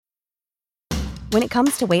When it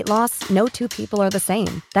comes to weight loss, no two people are the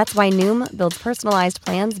same. That's why Noom builds personalized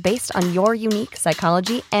plans based on your unique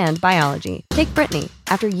psychology and biology. Take Brittany.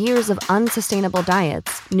 After years of unsustainable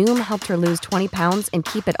diets, Noom helped her lose 20 pounds and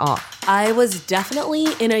keep it off. I was definitely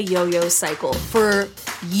in a yo-yo cycle for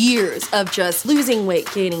years of just losing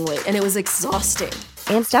weight, gaining weight, and it was exhausting.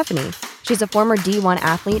 And Stephanie. She's a former D1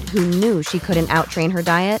 athlete who knew she couldn't out-train her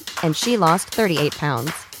diet, and she lost 38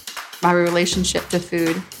 pounds. My relationship to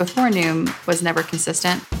food before Noom was never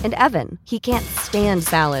consistent. And Evan, he can't stand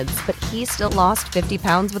salads, but he still lost 50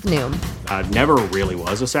 pounds with Noom. I never really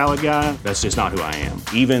was a salad guy. That's just not who I am.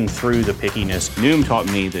 Even through the pickiness, Noom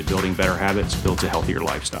taught me that building better habits builds a healthier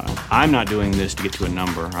lifestyle. I'm not doing this to get to a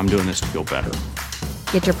number. I'm doing this to feel better.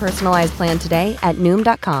 Get your personalized plan today at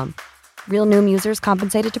Noom.com. Real Noom users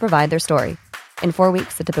compensated to provide their story. In 4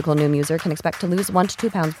 weeks, the typical Noom user can expect to lose 1 to 2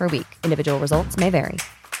 pounds per week. Individual results may vary.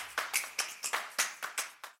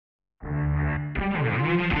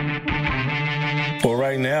 Well,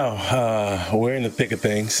 right now, we're in the thick of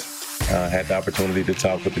things. Had the opportunity to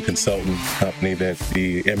talk with the consultant company that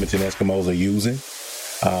the Edmonton Eskimos are using,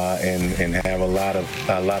 and have a lot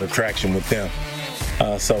of traction with them.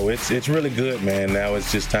 So it's really good, man. Now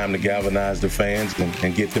it's just time to galvanize the fans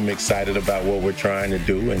and get them excited about what we're trying to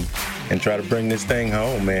do and try to bring this thing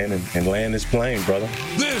home, man, and land this plane, brother.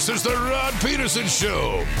 This is the Rod Peterson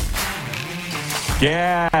Show.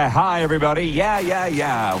 Yeah, hi everybody.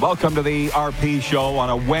 Yeah. Welcome to the RP Show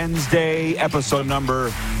on a Wednesday, episode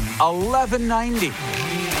number 1190.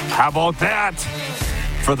 How about that?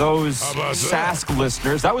 For those Sask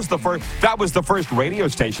listeners, that was the first radio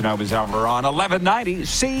station I was ever on, 1190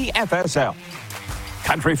 CFSL.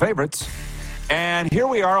 Country favorites. And here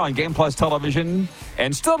we are on Game Plus Television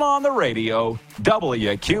and still on the radio,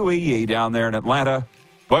 WQEE down there in Atlanta.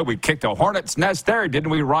 Boy, we kicked a hornet's nest there,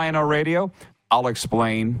 didn't we, Ryan, on radio? I'll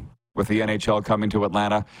explain with the NHL coming to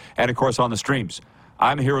Atlanta. And, of course, on the streams.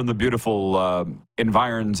 I'm here in the beautiful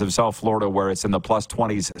environs of South Florida where it's in the plus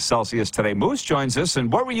 20s Celsius today. Moose joins us. And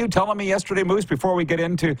what were you telling me yesterday, Moose, before we get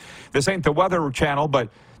into, this ain't the Weather Channel, but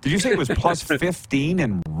did you say it was plus 15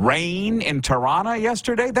 and rain in Toronto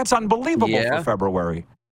yesterday? That's unbelievable for February.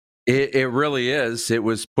 It really is. It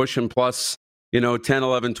was pushing plus, 10,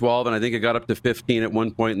 11, 12, and I think it got up to 15 at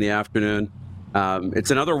one point in the afternoon.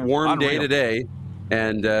 It's another warm day today,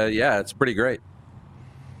 and it's pretty great.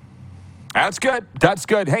 That's good. That's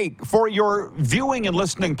good. Hey, for your viewing and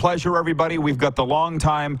listening pleasure, everybody, we've got the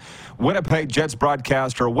longtime Winnipeg Jets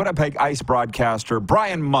broadcaster, Winnipeg Ice broadcaster,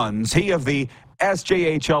 Brian Munz. He of the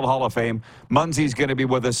SJHL Hall of Fame. Munzy's going to be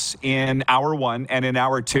with us in hour one, and in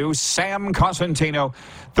hour two, Sam Cosentino,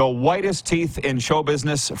 the whitest teeth in show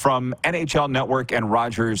business from NHL Network and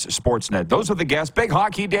Rogers Sportsnet. Those are the guests. Big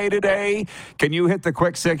hockey day today. Can you hit the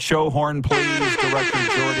quick six show horn, please, Director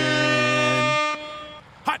Jordan?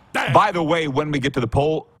 By the way, when we get to the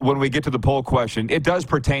poll question, it does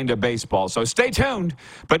pertain to baseball, so stay tuned.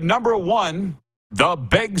 But number one, the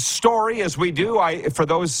big story, as we do, for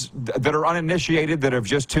those that are uninitiated that have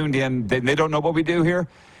just tuned in, they don't know what we do here.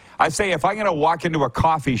 I say if I'm going to walk into a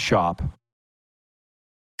coffee shop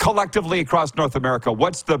collectively across North America,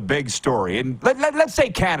 what's the big story? And let's say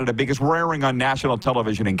Canada, because we're airing on national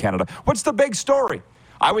television in Canada. What's the big story?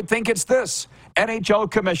 I would think it's this. NHL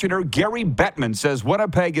Commissioner Gary Bettman says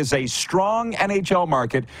Winnipeg is a strong NHL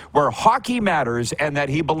market where hockey matters and that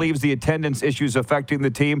he believes the attendance issues affecting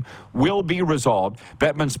the team will be resolved.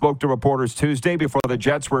 Bettman spoke to reporters Tuesday before the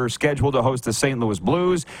Jets were scheduled to host the St. Louis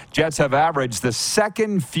Blues. Jets have averaged the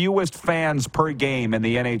second fewest fans per game in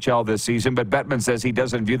the NHL this season, but Bettman says he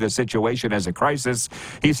doesn't view the situation as a crisis.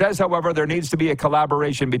 He says, however, there needs to be a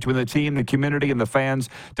collaboration between the team, the community, and the fans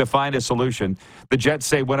to find a solution. The Jets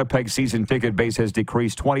say Winnipeg's season ticket base has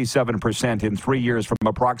decreased 27% in 3 years from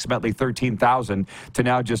approximately 13,000 to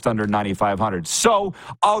now just under 9,500. So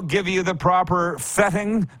I'll give you the proper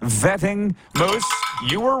vetting. Moose,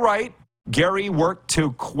 you were right. Gary worked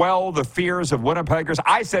to quell the fears of Winnipeggers.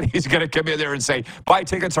 I said he's going to come in there and say, buy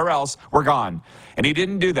tickets or else we're gone. And he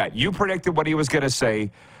didn't do that. You predicted what he was going to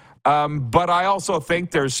say. But I also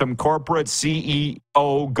think there's some corporate CEO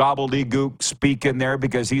gobbledygook speak in there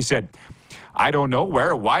because he said, I don't know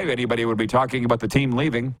why anybody would be talking about the team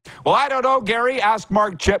leaving. Well, I don't know, Gary. Ask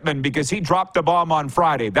Mark Chipman because he dropped the bomb on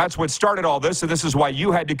Friday. That's what started all this, and this is why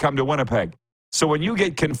you had to come to Winnipeg. So when you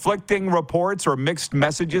get conflicting reports or mixed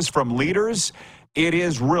messages from leaders, it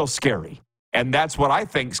is real scary. And that's what I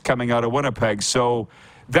think is coming out of Winnipeg. So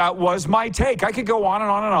that was my take. I could go on and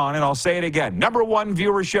on and on, and I'll say it again. Number 1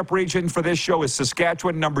 viewership region for this show is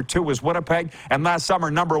Saskatchewan. Number 2 is Winnipeg. And last summer,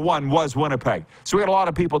 number 1 was Winnipeg. So we had a lot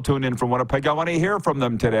of people tuned in from Winnipeg. I want to hear from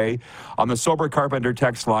them today on the Sober Carpenter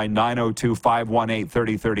text line,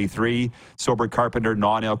 902-518-3033. Sober Carpenter,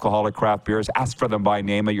 non-alcoholic craft beers. Ask for them by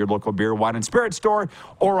name at your local beer, wine, and spirit store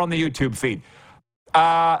or on the YouTube feed.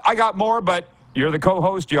 I got more, but you're the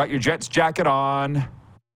co-host. You got your Jets jacket on.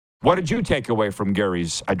 What did you take away from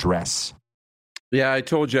Gary's address? Yeah, I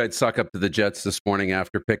told you I'd suck up to the Jets this morning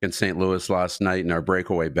after picking St. Louis last night in our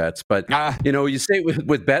breakaway bets. But, you say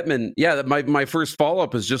with Bettman, my first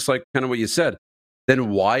follow-up is just like kind of what you said.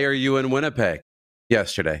 Then why are you in Winnipeg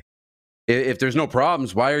yesterday? If there's no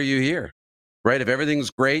problems, why are you here? Right? If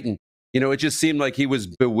everything's great and, it just seemed like he was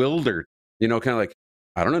bewildered, kind of like,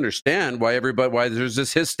 I don't understand why there's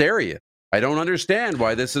this hysteria. I don't understand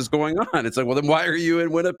why this is going on. It's like, well, then why are you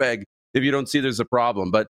in Winnipeg if you don't see there's a problem?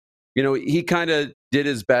 But, he kind of did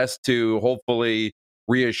his best to hopefully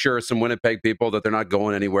reassure some Winnipeg people that they're not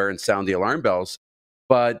going anywhere and sound the alarm bells.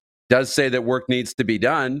 But does say that work needs to be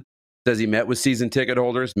done. Says he met with season ticket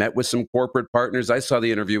holders, met with some corporate partners. I saw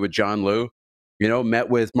the interview with John Liu, met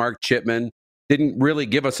with Mark Chipman. Didn't really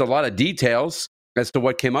give us a lot of details as to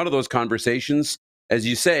what came out of those conversations. As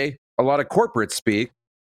you say, a lot of corporate speak.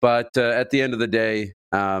 But at the end of the day,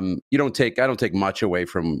 I don't take much away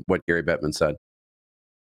from what Gary Bettman said.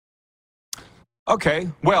 Okay,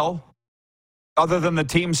 well, other than the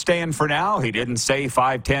team staying for now, he didn't say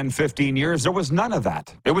 5, 10, 15 years. There was none of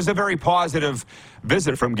that. It was a very positive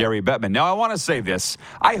visit from Gary Bettman. Now, I want to say this.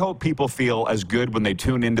 I hope people feel as good when they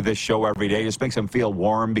tune into this show every day. It just makes them feel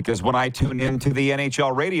warm, because when I tune into the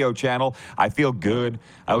NHL radio channel, I feel good.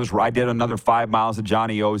 I did another 5 miles of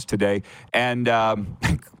Johnny O's today. And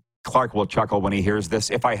Clark will chuckle when he hears this.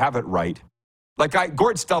 If I have it right.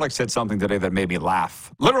 Gord Stellick said something today that made me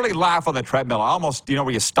laugh. Literally laugh on the treadmill. I almost, where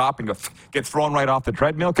you stop and get thrown right off the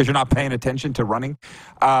treadmill because you're not paying attention to running.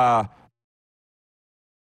 And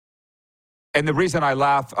the reason I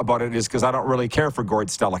laugh about it is because I don't really care for Gord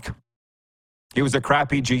Stellick. He was a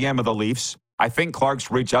crappy GM of the Leafs. I think Clark's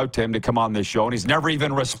reached out to him to come on this show, and he's never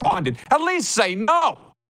even responded. At least say no.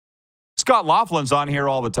 Scott Laughlin's on here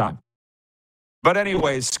all the time. But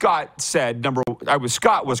anyways, Scott said,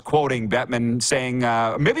 Scott was quoting Bettman saying,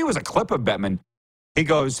 maybe it was a clip of Bettman. He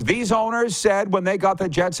goes, these owners said when they got the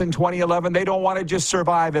Jets in 2011, they don't want to just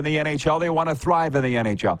survive in the NHL. They want to thrive in the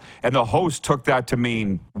NHL. And the host took that to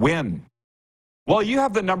mean win. Well, you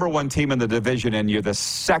have the number 1 team in the division, and you're the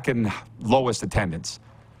second lowest attendance.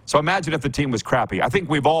 So imagine if the team was crappy. I think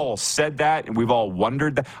we've all said that, and we've all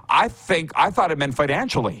wondered that. I thought it meant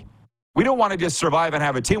financially. We don't want to just survive and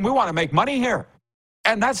have a team. We want to make money here.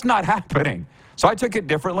 And that's not happening. So I took it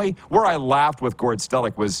differently. Where I laughed with Gord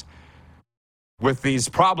Stellick was with these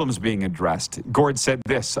problems being addressed. Gord said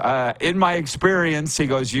this, in my experience, he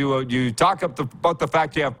goes, you talk about the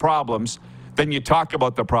fact you have problems, then you talk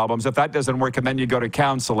about the problems. If that doesn't work, and then you go to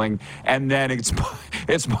counseling, and then it's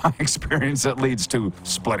my experience that leads to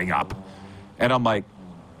splitting up. And I'm like,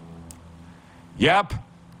 yep.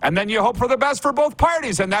 And then you hope for the best for both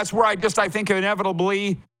parties, and that's where I think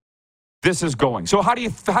inevitably this is going. So how do you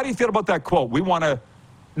feel about that quote? We want to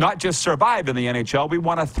not just survive in the NHL, we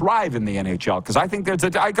want to thrive in the NHL. Because I think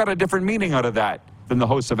I got a different meaning out of that than the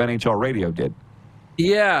host of NHL Radio did.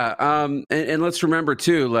 Yeah, and let's remember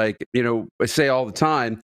too, I say all the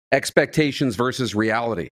time, expectations versus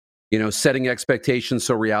reality. Setting expectations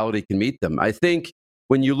so reality can meet them. I think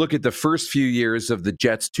when you look at the first few years of the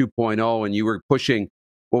Jets 2.0, and you were pushing,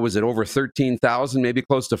 what was it, over 13,000, maybe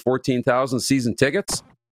close to 14,000 season tickets?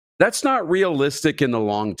 That's not realistic in the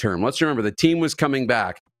long term. Let's remember, the team was coming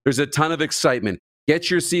back. There's a ton of excitement. Get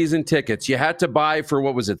your season tickets. You had to buy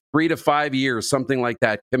for, 3 to 5 years, something like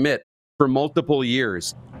that. Commit for multiple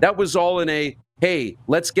years. That was all in a, hey,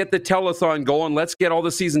 let's get the telethon going. Let's get all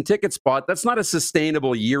the season tickets bought. That's not a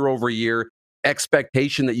sustainable year-over-year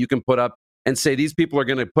expectation that you can put up and say these people are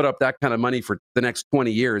going to put up that kind of money for the next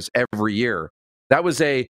 20 years every year. That was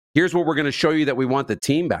here's what we're going to show you that we want the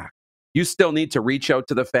team back. You still need to reach out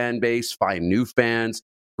to the fan base, find new fans,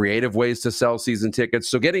 creative ways to sell season tickets.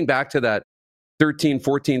 So getting back to that 13,000,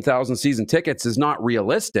 14,000 season tickets is not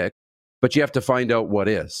realistic, but you have to find out what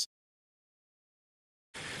is.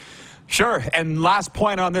 Sure. And last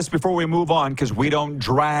point on this before we move on, because we don't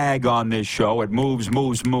drag on this show. It moves.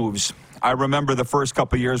 I remember the first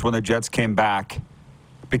couple of years when the Jets came back.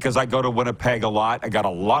 because I go to Winnipeg a lot. I got a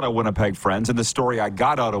lot of Winnipeg friends, and the story I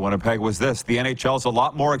got out of Winnipeg was this. The NHL's a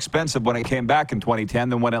lot more expensive when it came back in 2010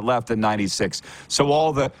 than when it left in 96. So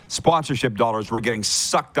all the sponsorship dollars were getting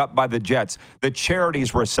sucked up by the Jets. The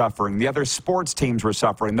charities were suffering. The other sports teams were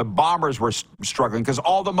suffering. The Bombers were struggling because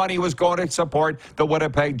all the money was going to support the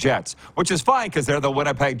Winnipeg Jets, which is fine because they're the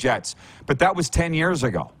Winnipeg Jets. But that was 10 years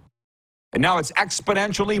ago. And now it's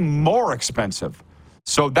exponentially more expensive.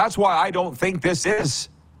 So that's why I don't think this is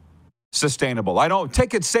sustainable.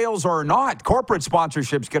 Ticket sales or not, corporate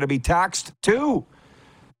sponsorship's going to be taxed too.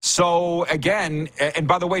 So again, and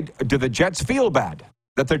by the way, do the Jets feel bad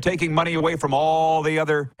that they're taking money away from all the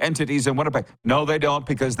other entities in Winnipeg? No, they don't,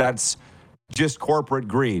 because that's just corporate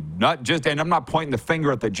greed. And I'm not pointing the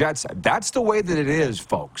finger at the Jets. That's the way that it is,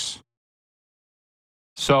 folks.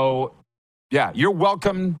 So yeah, you're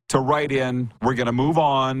welcome to write in. We're going to move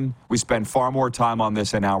on. We spend far more time on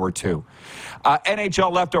this in hour 2.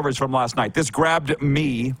 NHL leftovers from last night. This grabbed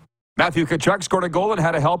me. Matthew Tkachuk scored a goal and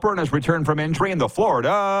had a helper in his return from injury. And the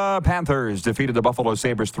Florida Panthers defeated the Buffalo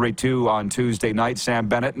Sabres 3-2 on Tuesday night. Sam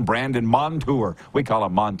Bennett and Brandon Montour, we call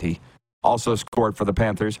him Monty, also scored for the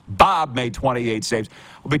Panthers. Bob made 28 saves.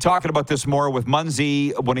 We'll be talking about this more with Munz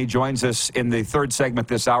when he joins us in the third segment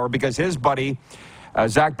this hour, because his buddy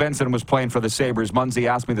Zach Benson was playing for the Sabres. Munz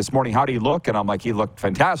asked me this morning, how do you look? And I'm like, he looked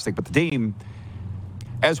fantastic. But the team,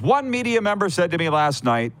 as one media member said to me last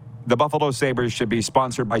night, the Buffalo Sabres should be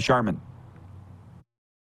sponsored by Charmin.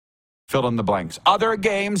 Fill in the blanks. Other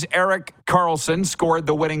games, Erik Karlsson scored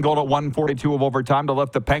the winning goal at 1:42 of overtime to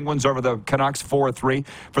lift the Penguins over the Canucks 4-3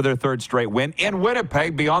 for their third straight win. In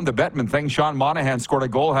Winnipeg, beyond the Bettman thing, Sean Monahan scored a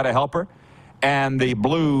goal, had a helper. And the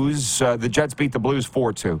Blues, the Jets beat the Blues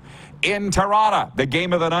 4-2. In Toronto, the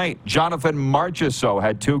game of the night, Jonathan Marchessault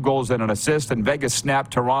had 2 goals and an assist, and Vegas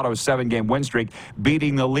snapped Toronto's 7-game win streak,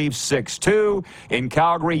 beating the Leafs 6-2. In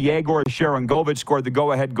Calgary, Yegor Sharangovich scored the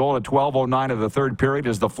go-ahead goal at 12:09 of the third period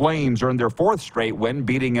as the Flames earned their 4th straight win,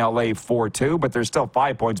 beating LA 4-2, but they're still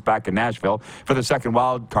 5 points back in Nashville for the second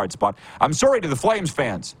wild card spot. I'm sorry to the Flames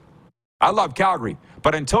fans. I love Calgary,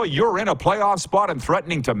 but until you're in a playoff spot and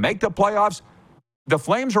threatening to make the playoffs, the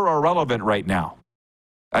Flames are irrelevant right now.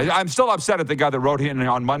 I'm still upset at the guy that wrote in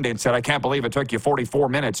on Monday and said, I can't believe it took you 44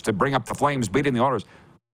 minutes to bring up the Flames beating the Oilers.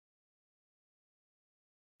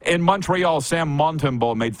 In Montreal, Sam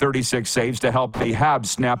Montembeault made 36 saves to help the Habs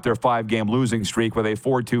snap their 5-game losing streak with a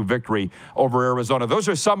 4-2 victory over Arizona. Those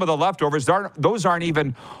are some of the leftovers. Those aren't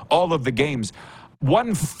even all of the games.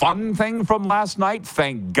 One fun thing from last night,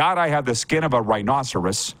 thank God I have the skin of a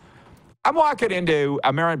rhinoceros. I'm walking into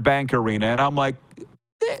Amerit Bank Arena, and I'm like,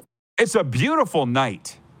 it's a beautiful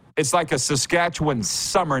night. It's like a Saskatchewan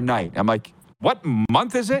summer night. I'm like, what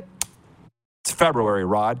month is it? It's February,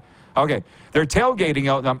 Rod. Okay, they're tailgating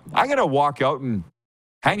out. I'm going to walk out and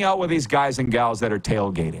hang out with these guys and gals that are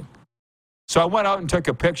tailgating. So I went out and took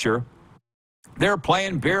a picture. They're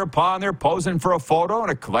playing beer pong. They're posing for a photo.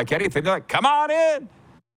 And like anything, they're like, come on in.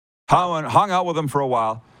 Hung out with them for a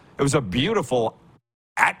while. It was a beautiful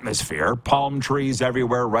atmosphere, palm trees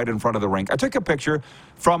everywhere right in front of the rink. I took a picture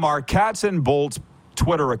from our Cats and Bolts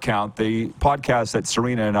Twitter account, the podcast that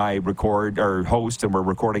Serena and I record or host, and we're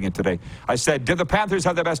recording it today. I said, did the Panthers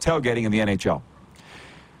have the best tailgating in the NHL?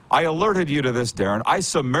 I alerted you to this, Darren. I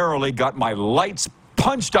summarily got my lights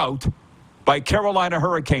punched out by Carolina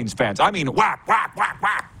Hurricanes fans. I mean, whack, whack, whack,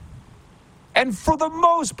 whack. And for the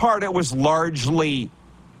most part, it was largely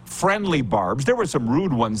friendly barbs. There were some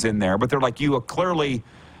rude ones in there, but they're like, you clearly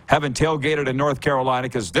haven't tailgated in North Carolina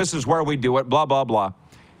because this is where we do it, blah, blah, blah.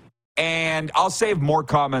 And I'll save more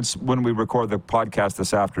comments when we record the podcast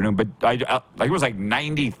this afternoon, but it was like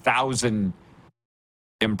 90,000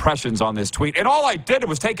 impressions on this tweet. And all I did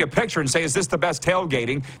was take a picture and say, is this the best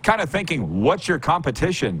tailgating? Kind of thinking, what's your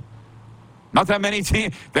competition? Not that many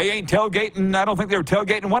teams. They ain't tailgating. I don't think they were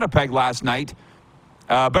tailgating Winnipeg last night.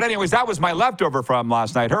 But anyways, that was my leftover from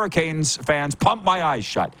last night. Hurricanes fans, pump my eyes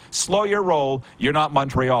shut. Slow your roll. You're not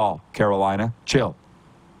Montreal, Carolina. Chill.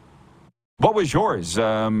 What was yours?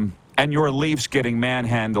 And your Leafs getting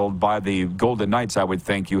manhandled by the Golden Knights, I would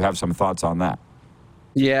think you have some thoughts on that.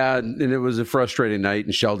 Yeah, and it was a frustrating night,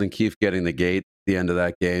 and Sheldon Keefe getting the gate at the end of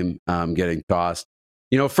that game, getting tossed.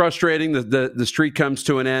 Frustrating. The streak comes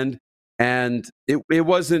to an end. And it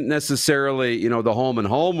wasn't necessarily, the home and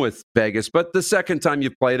home with Vegas, but the second time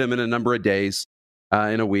you played them in a number of days,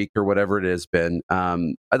 in a week or whatever it has been.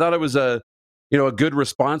 I thought it was a good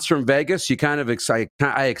response from Vegas. You kind of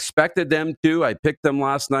I expected them to. I picked them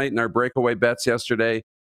last night in our breakaway bets yesterday.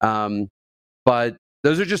 But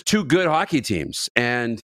those are just 2 good hockey teams.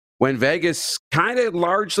 And when Vegas kind of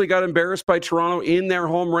largely got embarrassed by Toronto in their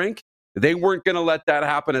home rink, They weren't going to let that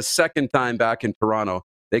happen a second time back in Toronto.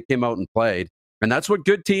 They came out and played. And that's what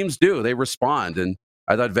good teams do. They respond. And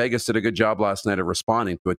I thought Vegas did a good job last night of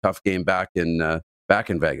responding to a tough game back in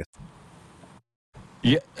Vegas.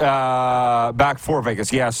 Yeah, back for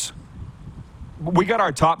Vegas, yes. We got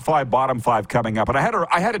our top 5, bottom 5 coming up. And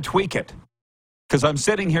I had to tweak it. Because I'm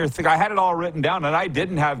sitting here, I had it all written down, and I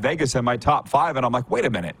didn't have Vegas in my top 5. And I'm like, wait a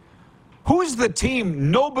minute. Who's the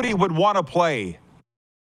team nobody would want to play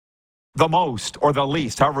the most or the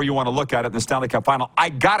least, however you want to look at it in the Stanley Cup Final? I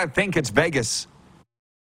got to think it's Vegas.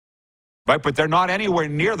 Right, but they're not anywhere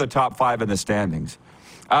near the top 5 in the standings.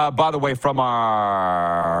 By the way, from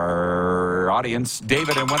our audience,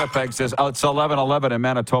 David in Winnipeg says, it's 11-11 in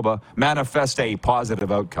Manitoba. Manifest a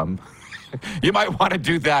positive outcome. You might want to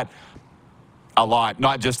do that a lot,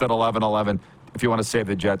 not just at 11-11, if you want to save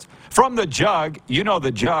the Jets. From the Jug, you know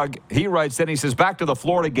the Jug, he writes in, he says, back to the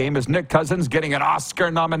Florida game. Is Nick Cousins getting an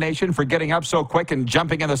Oscar nomination for getting up so quick and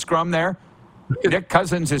jumping in the scrum there? Nick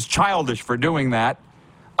Cousins is childish for doing that.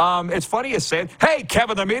 It's funny you say it. Hey,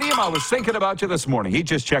 Kevin the Medium, I was thinking about you this morning. He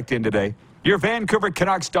just checked in today. Your Vancouver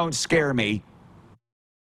Canucks don't scare me.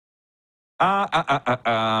 Hang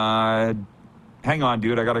on,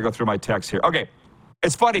 dude. I got to go through my text here. Okay.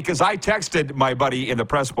 It's funny because I texted my buddy in the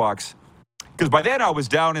press box because by then I was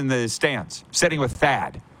down in the stands sitting with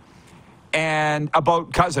Thad and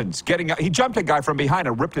about Cousins he jumped a guy from behind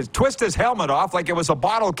and twisted his helmet off like it was a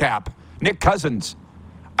bottle cap. Nick Cousins.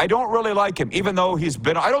 I don't really like him, even though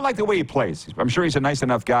I don't like the way he plays. I'm sure he's a nice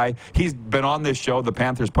enough guy. He's been on this show. The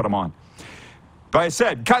Panthers put him on. But I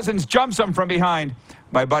said, Cousins jumps him from behind.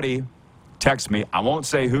 My buddy texts me. I won't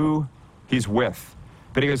say who he's with.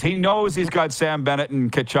 But he goes, he knows he's got Sam Bennett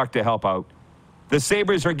and Tkachuk to help out. The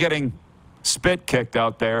Sabres are getting spit kicked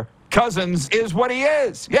out there. Cousins is what he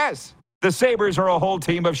is. Yes, the Sabres are a whole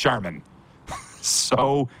team of Sharman.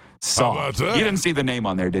 So soft. You didn't see the name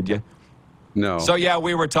on there, did you? No. So, yeah,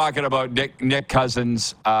 we were talking about Nick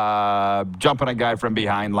Cousins jumping a guy from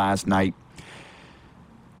behind last night.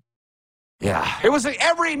 Yeah.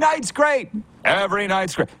 Every night's great. Every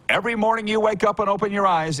night's great. Every morning you wake up and open your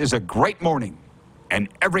eyes is a great morning. And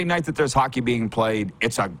every night that there's hockey being played,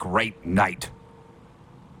 it's a great night.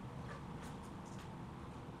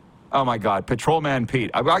 Oh, my God. Patrolman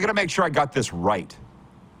Pete. I got to make sure I got this right.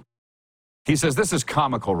 He says, this is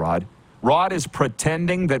comical, Rod. Rod is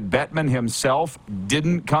pretending that Bettman himself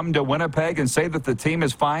didn't come to Winnipeg and say that the team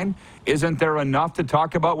is fine. Isn't there enough to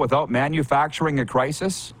talk about without manufacturing a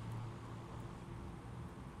crisis?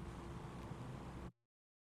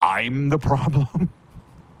 I'm the problem.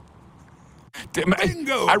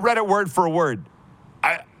 Bingo. I read it word for word.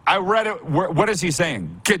 I read it. What is he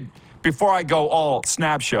saying? Before I go all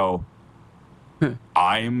snap show,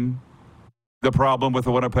 I'm the problem with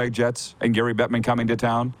the Winnipeg Jets and Gary Bettman coming to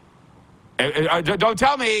town. Don't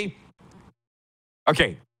tell me.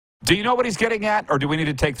 Okay. Do you know what he's getting at, or do we need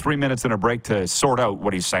to take 3 minutes and a break to sort out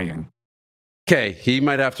what he's saying? Okay, he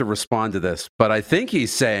might have to respond to this, but I think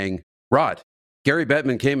he's saying, Rod, Gary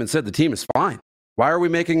Bettman came and said the team is fine. Why are we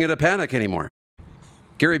making it a panic anymore?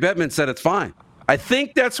 Gary Bettman said it's fine. I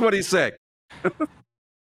think that's what he's saying.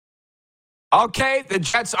 Okay, the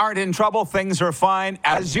Jets aren't in trouble. Things are fine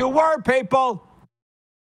as you were, people.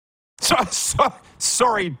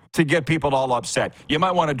 Sorry to get people all upset. You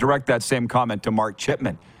might want to direct that same comment to Mark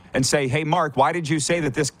Chipman and say, hey, Mark, why did you say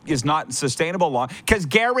that this is not sustainable long? Because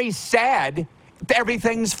Gary said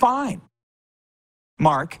everything's fine.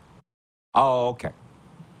 Mark. Oh, okay.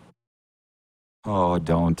 Oh,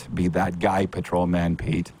 don't be that guy, Patrolman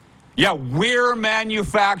Pete. Yeah, we're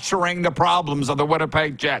manufacturing the problems of the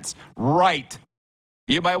Winnipeg Jets. Right.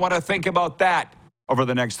 You might want to think about that over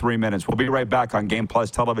the next 3 minutes. We'll be right back on Game Plus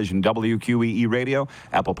Television, WQEE Radio,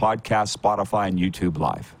 Apple Podcasts, Spotify, and YouTube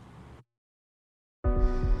Live.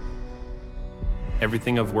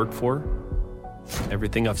 Everything I've worked for,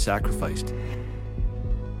 everything I've sacrificed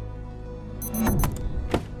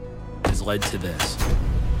has led to this.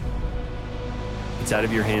 It's out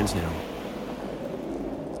of your hands now.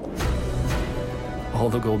 All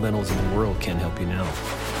the gold medals in the world can't help you now.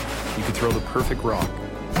 You could throw the perfect rock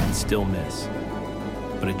and still miss.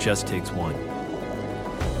 But it just takes one.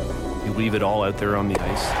 You leave it all out there on the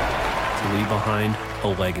ice to leave behind a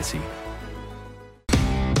legacy.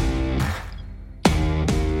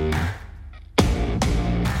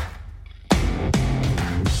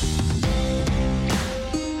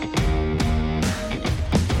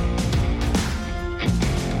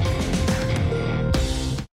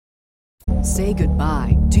 say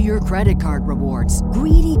goodbye to your credit card rewards.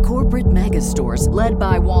 Greedy corporate mega stores, led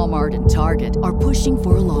by Walmart and Target, are pushing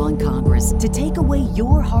for a law in Congress to take away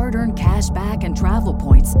your hard-earned cash back and travel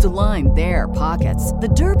points to line their pockets. The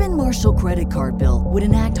Durbin-Marshall credit card bill would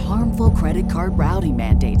enact harmful credit card routing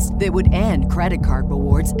mandates that would end credit card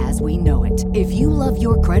rewards as we know it. If you love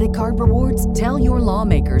your credit card rewards, tell your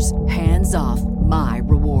lawmakers, hands off my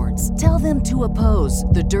rewards. Tell them to oppose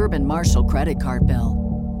the Durbin-Marshall credit card bill.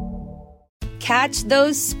 Catch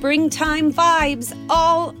those springtime vibes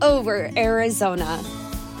all over Arizona.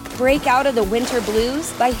 Break out of the winter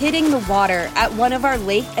blues by hitting the water at one of our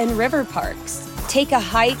lake and river parks. Take a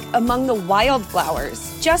hike among the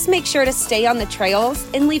wildflowers. Just make sure to stay on the trails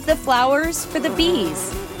and leave the flowers for the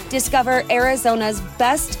bees. Discover Arizona's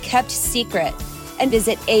best kept secret and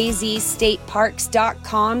visit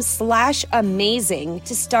azstateparks.com/amazing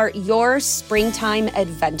to start your springtime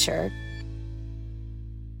adventure.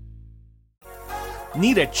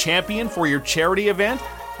 Need a champion for your charity event?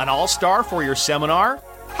 An all-star for your seminar?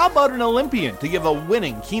 How about an Olympian to give a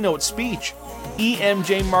winning keynote speech?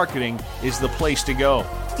 EMJ Marketing is the place to go.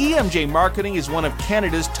 EMJ Marketing is one of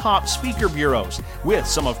Canada's top speaker bureaus, with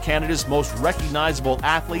some of Canada's most recognizable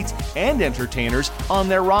athletes and entertainers on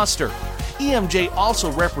their roster. EMJ also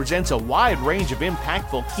represents a wide range of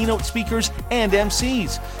impactful keynote speakers and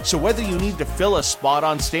MCs. So whether you need to fill a spot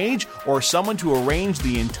on stage or someone to arrange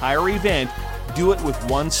the entire event, do it with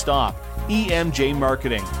one stop, EMJ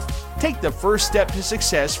Marketing. Take the first step to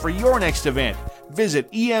success for your next event. Visit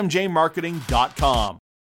emjmarketing.com.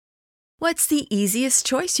 What's the easiest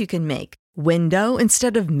choice you can make? Window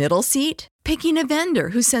instead of middle seat? Picking a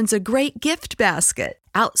vendor who sends a great gift basket?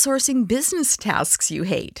 Outsourcing business tasks you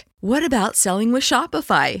hate? What about selling with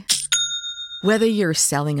Shopify? Whether you're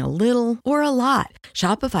selling a little or a lot,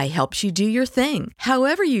 Shopify helps you do your thing,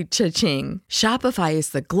 however you cha-ching. Shopify is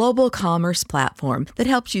the global commerce platform that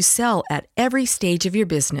helps you sell at every stage of your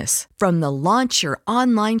business. From the launch your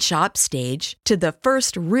online shop stage to the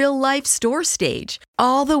first real-life store stage,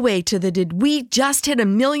 all the way to the did we just hit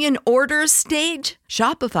 1 million orders stage?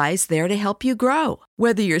 Shopify's there to help you grow.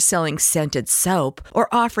 Whether you're selling scented soap or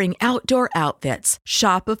offering outdoor outfits,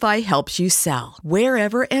 Shopify helps you sell.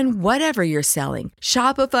 Wherever and whatever you're selling,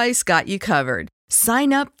 Shopify's got you covered.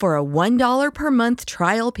 Sign up for a $1 per month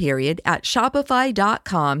trial period at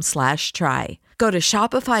shopify.com/try. Go to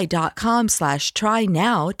shopify.com/try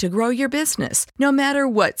now to grow your business, no matter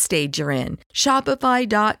what stage you're in.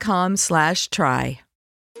 Shopify.com/try.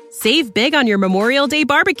 Save big on your Memorial Day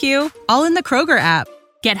barbecue, all in the Kroger app.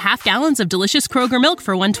 Get half gallons of delicious Kroger milk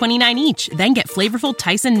for $1.29 each. Then get flavorful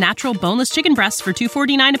Tyson natural boneless chicken breasts for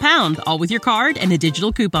 $2.49 a pound, all with your card and a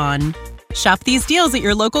digital coupon. Shop these deals at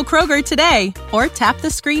your local Kroger today, or tap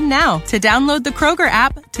the screen now to download the Kroger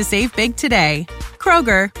app to save big today.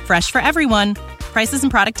 Kroger, fresh for everyone. Prices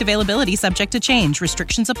and product availability subject to change.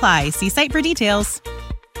 Restrictions apply. See site for details.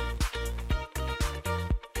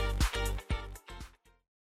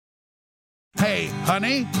 Hey,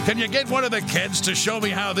 honey, can you get one of the kids to show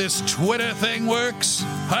me how this Twitter thing works?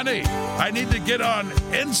 Honey, I need to get on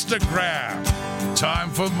Instagram.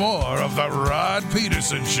 Time for more of the Rod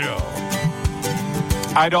Peterson Show.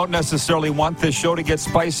 I don't necessarily want this show to get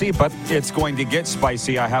spicy, but it's going to get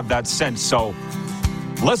spicy. I have that sense. So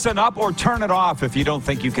listen up or turn it off if you don't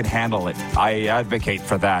think you can handle it. I advocate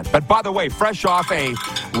for that. But by the way, fresh off a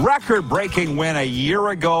record-breaking win a year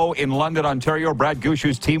ago in London, Ontario, Brad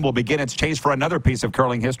Gushue's team will begin its chase for another piece of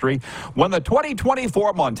curling history when the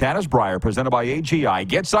 2024 Montana's Brier, presented by AGI,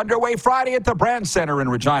 gets underway Friday at the Brand Center in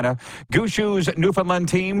Regina. Gushue's Newfoundland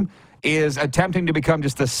team is attempting to become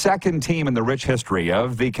just the second team in the rich history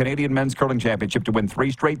of the Canadian Men's Curling Championship to win 3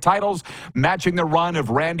 straight titles, matching the run of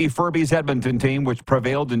Randy Furby's Edmonton team, which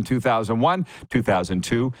prevailed in 2001,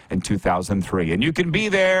 2002, and 2003. And you can be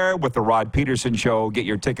there with the Rod Peterson Show. Get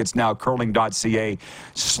your tickets now,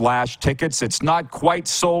 curling.ca/tickets. It's not quite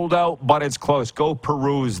sold out, but it's close. Go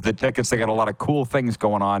peruse the tickets. They got a lot of cool things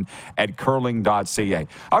going on at curling.ca.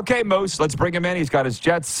 Okay, Moose, let's bring him in. He's got his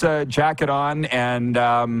Jets jacket on,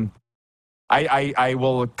 and I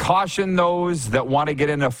will caution those that want to get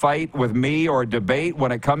in a fight with me or debate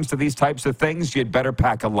when it comes to these types of things. You'd better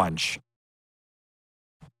pack a lunch.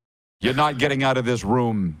 You're not getting out of this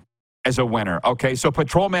room as a winner. Okay, so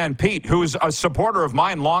Patrolman Pete, who's a supporter of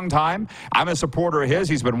mine long time. I'm a supporter of his.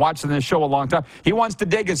 He's been watching this show a long time. He wants to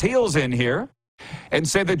dig his heels in here and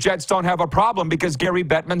say the Jets don't have a problem because Gary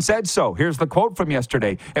Bettman said so. Here's the quote from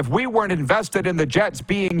yesterday. If we weren't invested in the Jets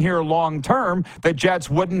being here long term, the Jets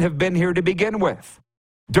wouldn't have been here to begin with.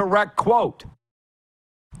 Direct quote.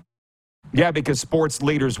 Yeah, because sports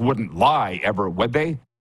leaders wouldn't lie ever, would they?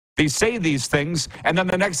 They say these things, and then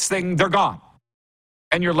the next thing, they're gone.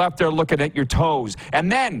 And you're left there looking at your toes.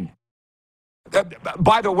 And then,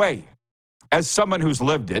 by the way, as someone who's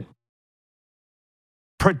lived it,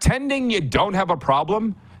 pretending you don't have a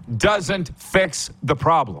problem doesn't fix the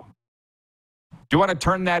problem. Do you want to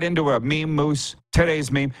turn that into a meme, Moose?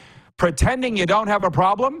 Today's meme. Pretending you don't have a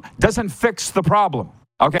problem doesn't fix the problem,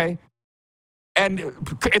 okay? And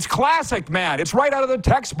it's classic, man. It's right out of the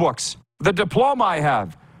textbooks. The diploma I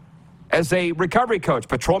have as a recovery coach.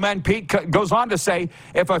 Patrolman Pete goes on to say,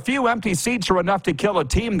 if a few empty seats are enough to kill a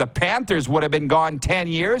team, the Panthers would have been gone 10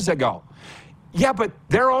 years ago. Yeah, but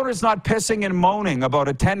their owner's not pissing and moaning about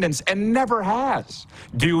attendance and never has.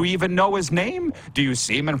 Do you even know his name? Do you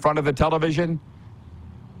see him in front of the television?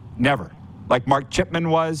 Never. Like Mark Chipman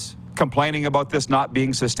was, complaining about this not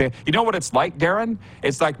being sustained. You know what it's like, Darren?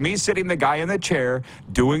 It's like me sitting the guy in the chair,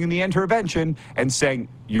 doing the intervention, and saying,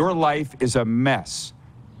 your life is a mess.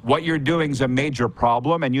 What you're doing is a major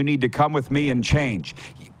problem, and you need to come with me and change.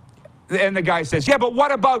 And the guy says, yeah, but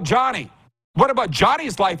what about Johnny? What about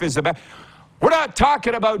Johnny's life is a mess? We're not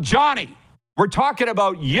talking about Johnny. We're talking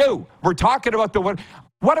about you. We're talking about the one.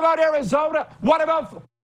 What about Arizona? What about...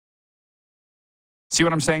 See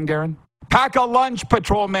what I'm saying, Darren? Pack a lunch,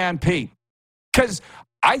 Patrolman Pete. Because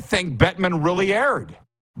I think Bettman really erred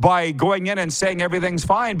by going in and saying everything's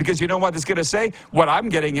fine, because you know what it's going to say? What I'm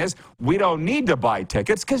getting is, we don't need to buy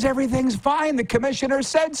tickets because everything's fine. The commissioner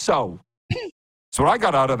said so. So what I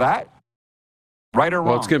got out of that, right or wrong?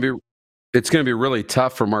 Well, it's going to be really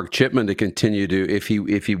tough for Mark Chipman to continue to, if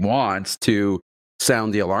he wants to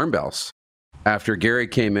sound the alarm bells after Gary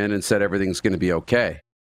came in and said everything's going to be okay,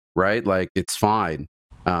 right? Like, it's fine.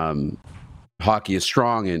 Hockey is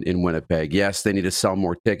strong in Winnipeg. Yes, they need to sell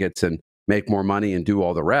more tickets and make more money and do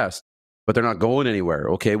all the rest, but they're not going anywhere.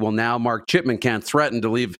 Okay, well, now Mark Chipman can't threaten to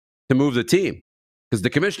move the team because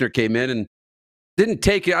the commissioner came in and didn't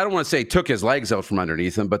take it. I don't want to say took his legs out from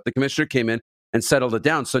underneath him, but the commissioner came in and settled it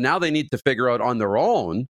down. So now they need to figure out on their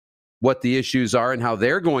own what the issues are and how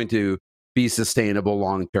they're going to be sustainable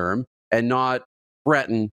long term and not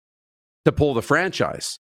threaten to pull the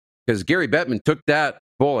franchise. Because Gary Bettman took that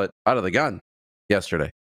bullet out of the gun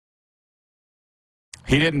yesterday.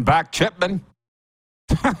 He didn't back Chipman.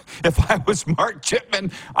 If I was Mark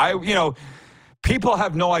Chipman, people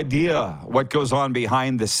have no idea what goes on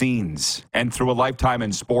behind the scenes. And through a lifetime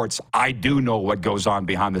in sports, I do know what goes on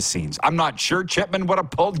behind the scenes. I'm not sure Chipman would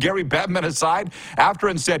have pulled Gary Bettman aside after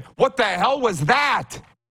and said, what the hell was that?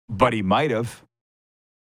 But he might have.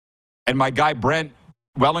 And my guy Brent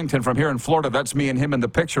Wellington from here in Florida, that's me and him in the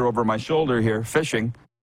picture over my shoulder here, fishing,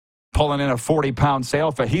 pulling in a 40-pound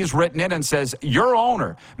sailfish. He's written in and says, your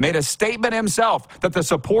owner made a statement himself that the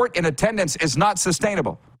support in attendance is not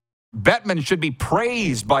sustainable. Bettman should be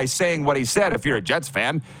praised by saying what he said. If you're a Jets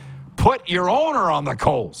fan, put your owner on the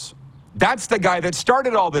coals. That's the guy that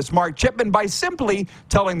started all this, Mark Chipman, by simply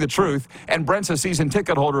telling the truth. And Brent's a season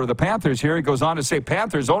ticket holder of the Panthers here. He goes on to say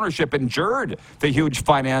Panthers ownership endured the huge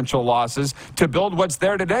financial losses to build what's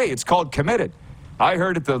there today. It's called committed. I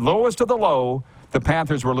heard at the lowest of the low, the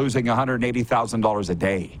Panthers were losing $180,000 a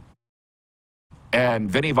day.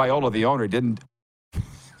 And Vinny Viola, the owner, didn't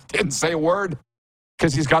say a word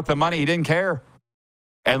because he's got the money. He didn't care.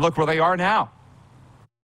 And look where they are now.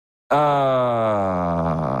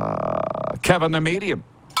 Kevin the Medium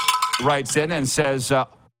writes in and says,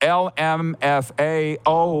 LMFAO,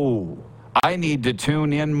 I need to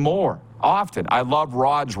tune in more often. I love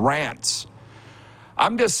Rod's rants.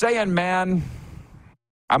 I'm just saying, man,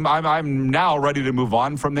 I'm now ready to move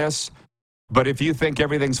on from this. But if you think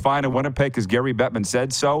everything's fine in Winnipeg because Gary Bettman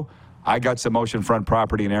said so, I got some oceanfront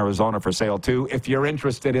property in Arizona for sale too. If you're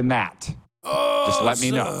interested in that, just let me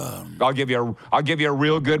know. I'll give you a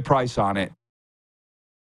real good price on it.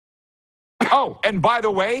 Oh, and by the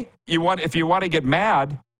way, if you want to get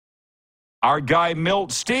mad, our guy Milt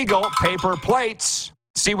Stiegel, paper plates.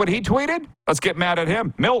 See what he tweeted? Let's get mad at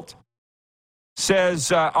him. Milt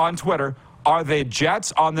says on Twitter, are the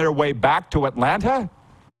Jets on their way back to Atlanta?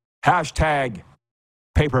 Hashtag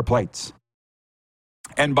paper plates.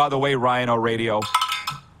 And by the way, Ryan O'Radio,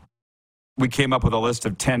 we came up with a list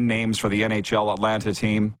of 10 names for the NHL Atlanta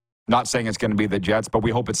team. Not saying it's going to be the Jets, but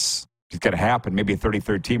we hope it's going to happen. Maybe a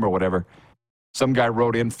 33rd team or whatever. Some guy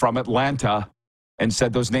wrote in from Atlanta and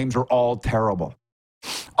said those names are all terrible.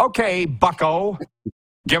 Okay, bucko,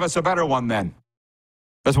 give us a better one then.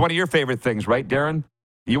 That's one of your favorite things, right, Darren?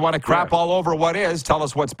 You want to crap all over what is, tell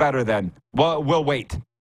us what's better then. Well, we'll wait.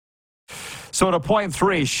 So to point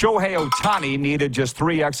 3, Shohei Ohtani needed just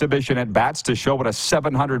 3 exhibition at-bats to show what a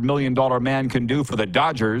 $700 million man can do for the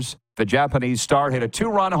Dodgers. The Japanese star hit a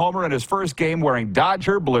 2-run homer in his first game wearing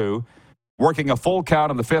Dodger blue, working a full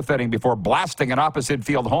count in the 5th inning before blasting an opposite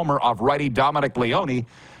field homer off righty Dominic Leone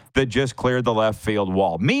that just cleared the left field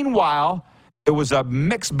wall. Meanwhile, it was a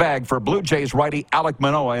mixed bag for Blue Jays righty Alek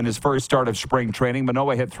Manoah in his first start of spring training.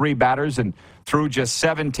 Manoah hit 3 batters and threw just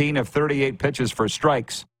 17 of 38 pitches for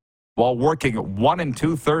strikes while working 1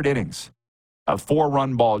 2/3 innings. A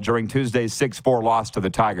 4-run ball during Tuesday's 6-4 loss to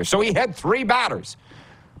the Tigers. So he had 3 batters,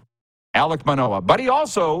 Alek Manoah. But he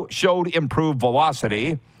also showed improved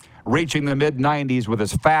velocity, reaching the mid-90s with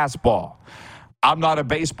his fastball. I'm not a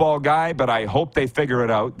baseball guy, but I hope they figure it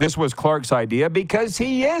out. This was Clark's idea because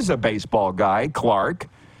he is a baseball guy, Clark.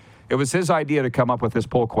 It was his idea to come up with this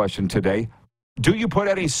poll question today. Do you put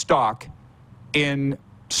any stock in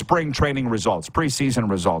spring training results, preseason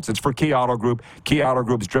results? It's for Key Auto Group. Key Auto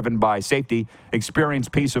Group is driven by safety. Experience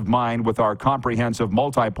peace of mind with our comprehensive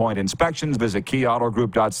multi-point inspections. Visit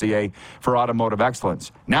keyautogroup.ca for automotive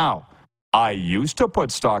excellence. Now, I used to put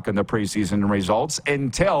stock in the preseason results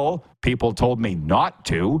until people told me not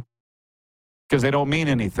to because they don't mean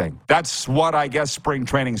anything. That's what I guess spring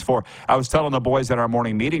training's for. I was telling the boys at our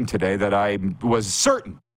morning meeting today that I was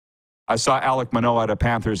certain I saw Alek Manoah at a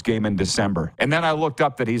Panthers game in December. And then I looked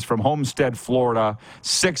up that he's from Homestead, Florida,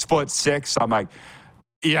 6'6". I'm like,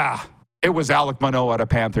 yeah, it was Alek Manoah at a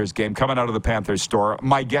Panthers game coming out of the Panthers store.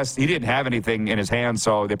 My guess, he didn't have anything in his hand,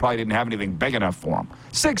 so they probably didn't have anything big enough for him.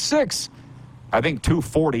 6'6". I think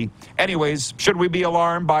 240. Anyways, should we be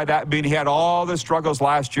alarmed by that? I mean, he had all the struggles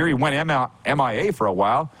last year. He went MIA for a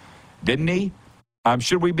while, didn't he?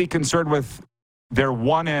 Should we be concerned with their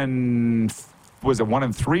 1-3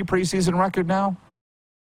 preseason record now?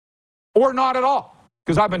 Or not at all?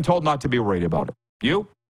 Because I've been told not to be worried about it. You?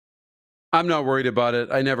 I'm not worried about it.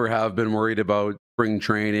 I never have been worried about spring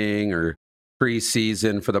training or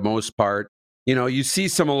preseason for the most part. You know, you see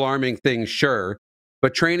some alarming things, sure,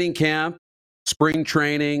 but training camp, spring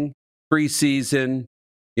training, preseason,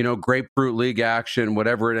 you know, Grapefruit League action,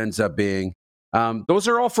 whatever it ends up being, those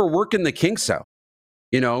are all for working the kinks out,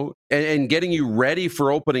 you know, and getting you ready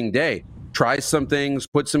for opening day. Try some things,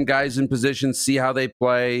 put some guys in position, see how they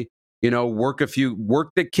play, you know, work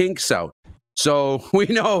the kinks out. So we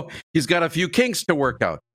know he's got a few kinks to work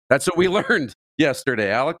out. That's what we learned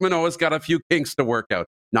yesterday. Alek Manoah's got a few kinks to work out.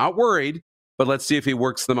 Not worried, but let's see if he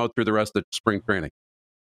works them out through the rest of spring training.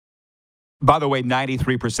 By the way,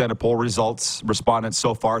 93% of poll results, respondents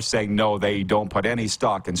so far saying no, they don't put any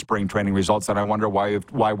stock in spring training results, and I wonder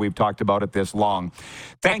why we've talked about it this long.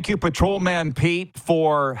 Thank you, Patrolman Pete,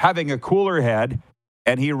 for having a cooler head.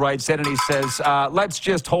 And he writes in and he says, let's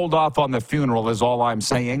just hold off on the funeral is all I'm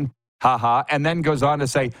saying. Ha. And then goes on to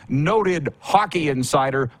say, noted hockey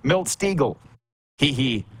insider Milt Stiegel. Hee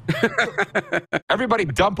hee. Everybody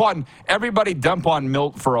dump on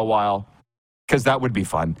Milt for a while, because that would be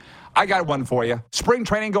fun. I got one for you. Spring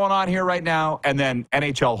training going on here right now, and then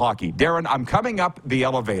NHL hockey. Darren, I'm coming up the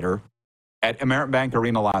elevator at American Bank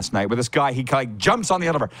Arena last night with this guy. He like jumps on the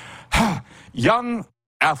elevator. Young,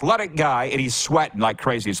 athletic guy, and he's sweating like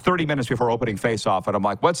crazy. It's 30 minutes before opening face-off, and I'm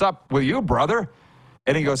like, what's up with you, brother?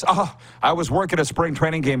 And he goes, I was working a spring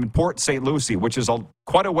training game in Port St. Lucie, which is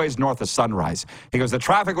quite a ways north of Sunrise. He goes, the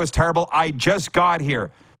traffic was terrible. I just got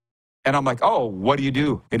here. And I'm like, oh, what do you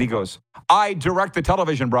do? And he goes, I direct the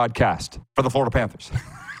television broadcast for the Florida Panthers.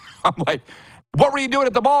 I'm like, what were you doing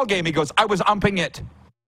at the ball game? He goes, I was umping it.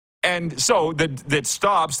 And so the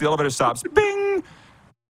elevator stops, bing,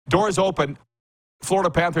 doors open. Florida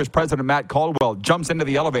Panthers president Matt Caldwell jumps into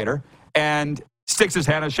the elevator and sticks his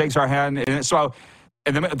hand and shakes our hand.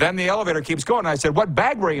 And then the elevator keeps going. And I said, what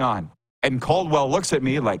bag were you on? And Caldwell looks at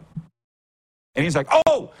me and he's like,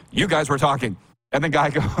 oh, you guys were talking. And the guy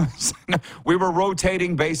goes, we were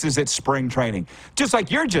rotating bases at spring training. Just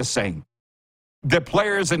like you're just saying. The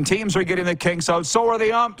players and teams are getting the kinks out. So are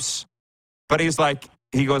the umps. But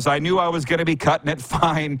he goes, I knew I was going to be cutting it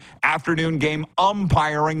fine. Afternoon game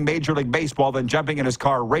umpiring Major League Baseball, then jumping in his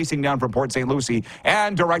car, racing down from Port St. Lucie,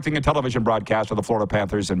 and directing a television broadcast of the Florida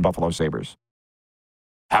Panthers and Buffalo Sabres.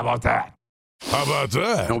 How about that? How about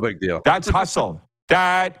that? No big deal. That's hustle.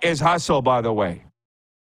 That is hustle, by the way.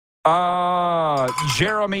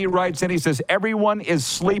 Jeremy writes in, he says, everyone is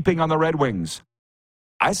sleeping on the Red Wings.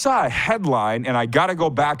 I saw a headline, and I got to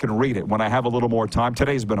go back and read it when I have a little more time.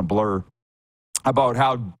 Today's been a blur, about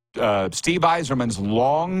how Steve Yzerman's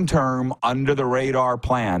long-term, under-the-radar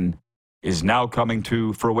plan is now coming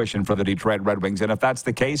to fruition for the Detroit Red Wings. And if that's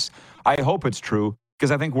the case, I hope it's true,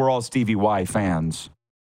 because I think we're all Stevie Y fans.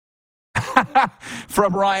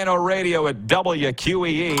 From Ryan O'Radio at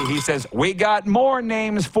WQEE, he says, we got more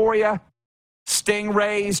names for you.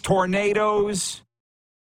 Stingrays, tornadoes.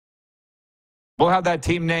 We'll have that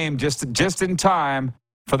team named just in time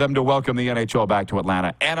for them to welcome the NHL back to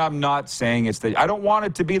Atlanta. And I'm not saying I don't want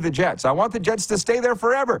it to be the Jets. I want the Jets to stay there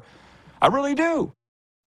forever. I really do.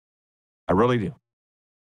 I really do.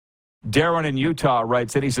 Darren in Utah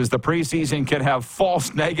writes in, he says, the preseason can have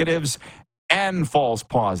false negatives and false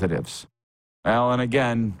positives. Well, and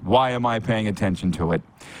again, why am I paying attention to it?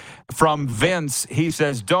 From Vince, he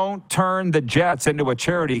says, don't turn the Jets into a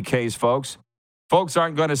charity case, folks. Folks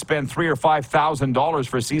aren't going to spend $3,000 or $5,000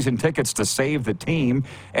 for season tickets to save the team.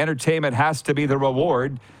 Entertainment has to be the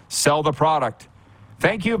reward. Sell the product.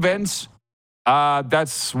 Thank you, Vince.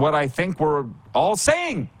 That's what I think we're all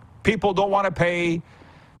saying. People don't want to pay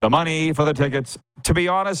the money for the tickets. To be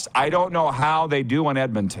honest, I don't know how they do in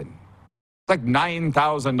Edmonton. It's like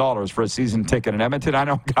 $9,000 for a season ticket in Edmonton. I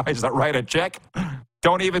know guys that write a check,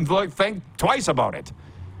 don't even think twice about it.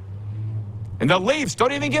 And the Leafs,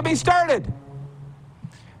 don't even get me started.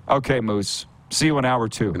 Okay, Moose. See you in hour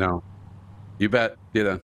 2. No. You bet. You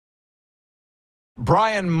know.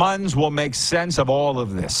 Brian Munz will make sense of all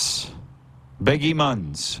of this. Biggie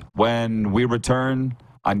Munz, when we return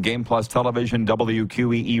on Game Plus Television,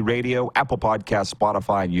 WQEE Radio, Apple Podcasts,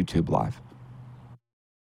 Spotify, and YouTube Live.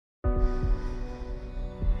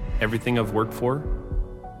 Everything I've worked for,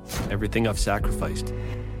 everything I've sacrificed,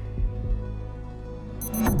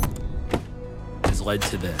 has led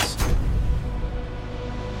to this.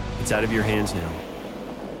 It's out of your hands now.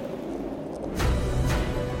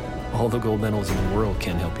 All the gold medals in the world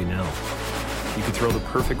can't help you now. You could throw the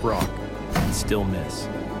perfect rock and still miss.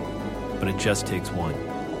 But it just takes one.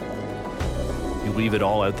 You leave it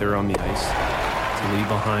all out there on the ice to leave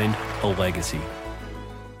behind a legacy.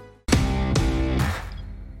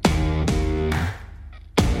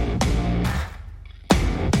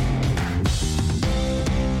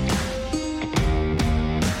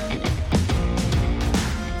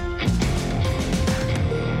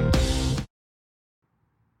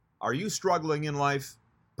 Are you struggling in life,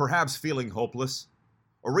 perhaps feeling hopeless,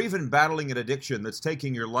 or even battling an addiction that's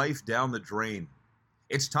taking your life down the drain?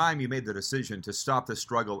 It's time you made the decision to stop the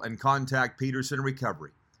struggle and contact Peterson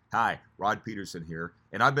Recovery. Hi, Rod Peterson here,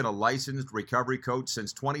 and I've been a licensed recovery coach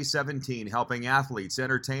since 2017, helping athletes,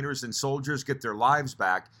 entertainers, and soldiers get their lives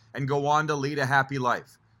back and go on to lead a happy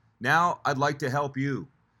life. Now, I'd like to help you.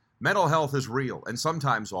 Mental health is real, and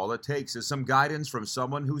sometimes all it takes is some guidance from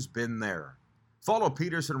someone who's been there. Follow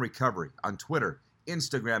Peterson Recovery on Twitter,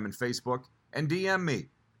 Instagram, and Facebook, and DM me,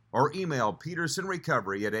 or email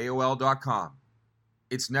petersonrecovery@aol.com.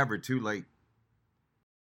 It's never too late.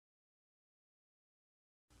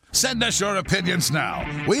 Send us your opinions now.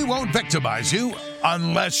 We won't victimize you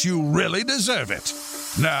unless you really deserve it.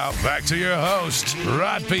 Now, back to your host,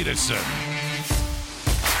 Rod Peterson.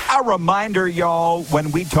 A reminder, y'all,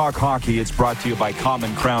 when we talk hockey, it's brought to you by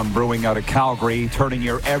Common Crown Brewing out of Calgary, turning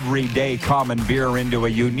your everyday common beer into a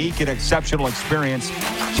unique and exceptional experience.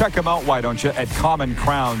 Check them out, why don't you, at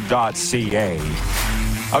commoncrown.ca.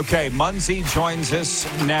 Okay, Munzie joins us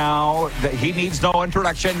now. He needs no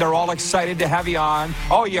introduction. They're all excited to have you on.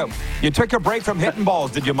 Oh, you took a break from hitting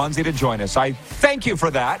balls, did you, Munzie, to join us? I thank you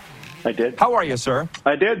for that. I did. How are you, sir?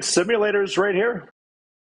 I did. Simulators right here.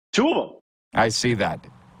 2 of them. I see that.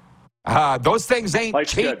 Those things ain't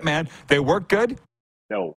cheap, good. Man. They work good?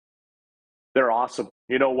 No. They're awesome.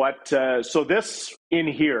 You know what? So this in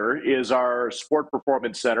here is our sport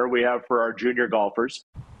performance center we have for our junior golfers.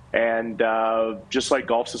 And just like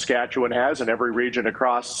Golf Saskatchewan has in every region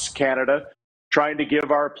across Canada, trying to give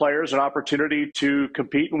our players an opportunity to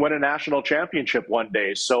compete and win a national championship one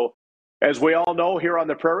day. So as we all know, here on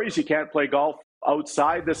the prairies, you can't play golf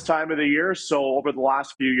outside this time of the year. So over the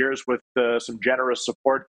last few years with some generous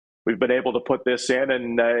support, we've been able to put this in,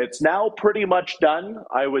 and it's now pretty much done.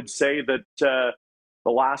 I would say that the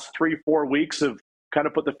last 3-4 weeks have kind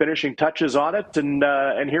of put the finishing touches on it,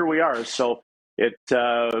 and here we are. So it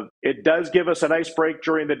does give us a nice break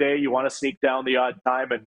during the day. You want to sneak down the odd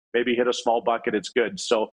time and maybe hit a small bucket. It's good.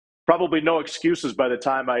 So probably no excuses by the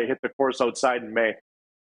time I hit the course outside in May.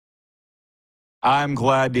 I'm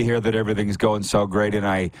glad to hear that everything's going so great, and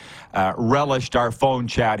I relished our phone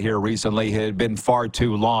chat here recently. It had been far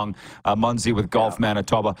too long, Munzie with Golf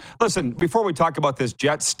Manitoba. Listen, before we talk about this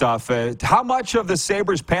Jet stuff, how much of the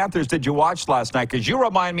Sabres-Panthers did you watch last night? Because you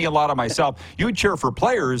remind me a lot of myself. You cheer for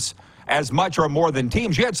players as much or more than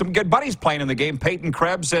teams. You had some good buddies playing in the game, Peyton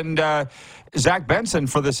Krebs and Zach Benson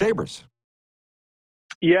for the Sabres.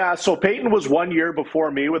 Yeah, so Peyton was 1 year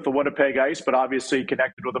before me with the Winnipeg Ice, but obviously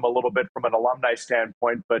connected with him a little bit from an alumni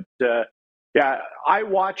standpoint. But I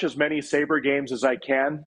watch as many Sabre games as I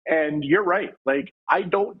can. And you're right. Like, I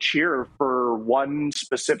don't cheer for one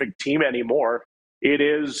specific team anymore. it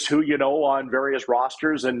is who you know on various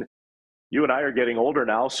rosters. And you and I are getting older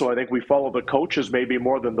now, so I think we follow the coaches maybe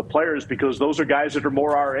more than the players because those are guys that are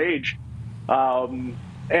more our age. And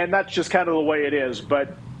that's just kind of the way it is.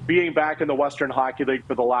 But being back in the Western Hockey League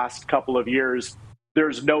for the last couple of years,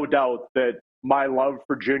 there's no doubt that my love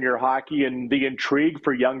for junior hockey and the intrigue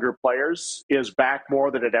for younger players is back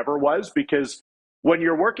more than it ever was, because when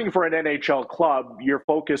you're working for an NHL club, you're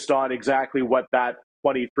focused on exactly what that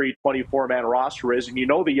 23, 24-man roster is. And you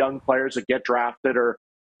know the young players that get drafted or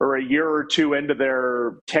a year or two into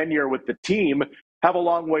their tenure with the team have a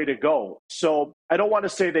long way to go. So I don't want to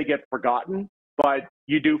say they get forgotten, but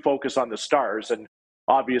you do focus on the stars. And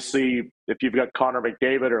obviously, if you've got Connor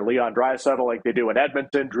McDavid or Leon Draisaitl like they do in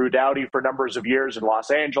Edmonton, Drew Doughty for numbers of years in Los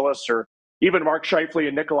Angeles, or even Mark Scheifele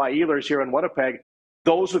and Nikolai Ehlers here in Winnipeg,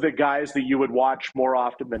 those are the guys that you would watch more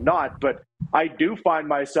often than not. But I do find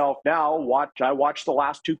myself now, I watched the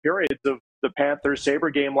last two periods of the Panthers-Sabre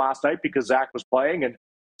game last night because Zach was playing and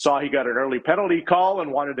saw he got an early penalty call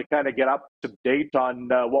and wanted to kind of get up to date on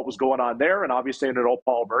what was going on there. And obviously I know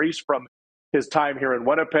Paul Maurice from his time here in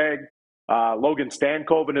Winnipeg. Logan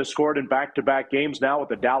Stankoven has scored in back-to-back games now with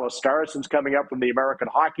the Dallas Stars since coming up from the American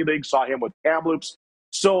Hockey League. Saw him with Kamloops.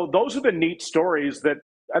 So those are the neat stories that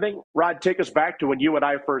I think, Rod, take us back to when you and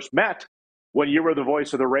I first met, when you were the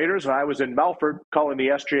voice of the Raiders and I was in Melford calling the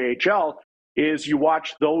SJHL, is you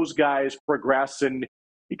watch those guys progress and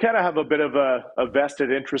you kind of have a bit of a vested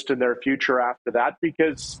interest in their future after that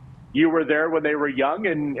because you were there when they were young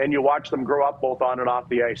and you watch them grow up both on and off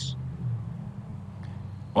the ice.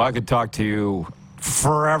 Well, I could talk to you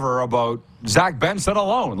forever about Zach Benson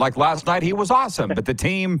alone. Like last night, he was awesome, but the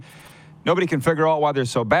team, nobody can figure out why they're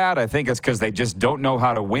so bad. I think it's because they just don't know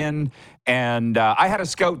how to win. And I had a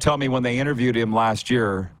scout tell me when they interviewed him last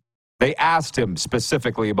year, they asked him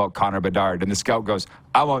specifically about Connor Bedard, and the scout goes,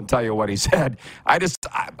 I won't tell you what he said. I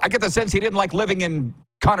get the sense he didn't like living in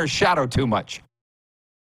Connor's shadow too much.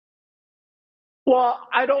 Well,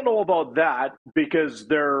 I don't know about that because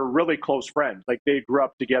they're really close friends. Like they grew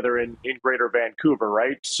up together in Greater Vancouver,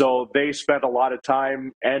 right? So they spent a lot of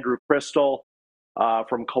time. Andrew Crystal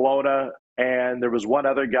from Kelowna, and there was one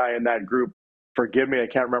other guy in that group. Forgive me, I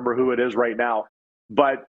can't remember who it is right now.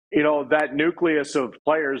 But, you know, that nucleus of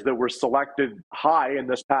players that were selected high in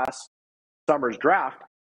this past summer's draft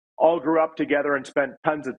all grew up together and spent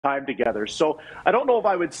tons of time together. So I don't know if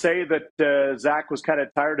I would say that Zach was kind of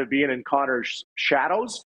tired of being in Connor's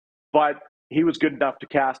shadows, but he was good enough to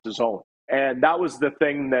cast his own. And that was the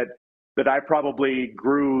thing that I probably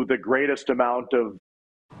grew the greatest amount of,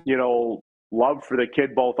 you know, love for the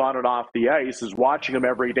kid both on and off the ice, is watching him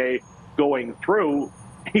every day going through.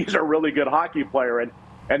 He's a really good hockey player,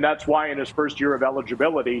 and that's why in his first year of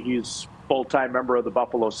eligibility, he's full-time member of the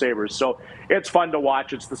Buffalo Sabres. So it's fun to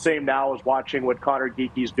watch. It's the same now as watching what Connor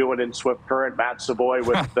Geeky's doing in Swift Current, Matt Savoy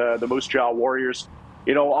with the Moose Jaw Warriors.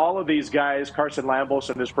 You know, all of these guys, Carson Lambos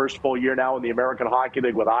in his first full year now in the American Hockey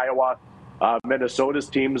League with Iowa, Minnesota's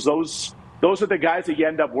teams, those are the guys that you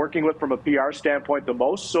end up working with from a PR standpoint the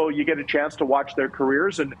most. So you get a chance to watch their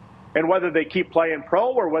careers and whether they keep playing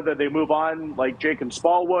pro or whether they move on like Jake and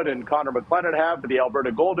Smallwood and Connor McLennan have to the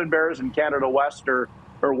Alberta Golden Bears and Canada West or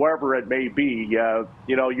wherever it may be.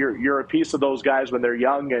 You know, you're a piece of those guys when they're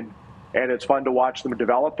young and it's fun to watch them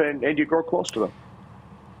develop and you grow close to them.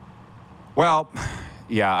 Well,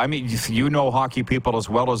 yeah, I mean, you know hockey people as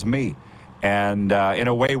well as me. And in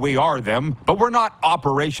a way, we are them. But we're not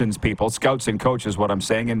operations people, scouts and coaches, what I'm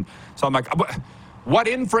saying. And so I'm like, what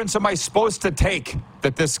inference am I supposed to take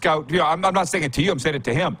that this scout, you know, I'm not saying it to you, I'm saying it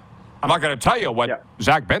to him. I'm not going to tell you what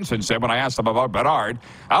Zach Benson said when I asked him about Bedard.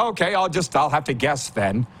 Okay, I'll have to guess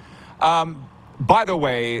then. By the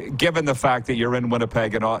way, given the fact that you're in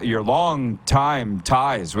Winnipeg and all, your long-time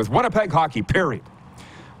ties with Winnipeg hockey, period,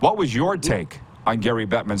 what was your take on Gary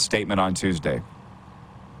Bettman's statement on Tuesday?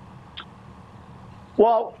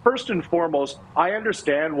 Well, first and foremost, I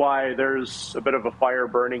understand why there's a bit of a fire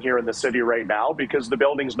burning here in the city right now because the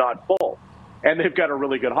building's not full. And they've got a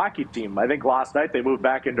really good hockey team. I think last night they moved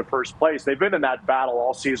back into first place. They've been in that battle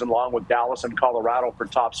all season long with Dallas and Colorado for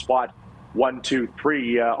top spot 1, 2,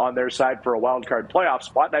 3 on their side for a wild card playoff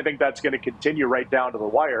spot. And I think that's going to continue right down to the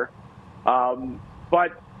wire.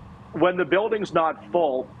 But when the building's not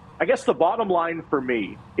full, I guess the bottom line for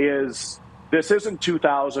me is this isn't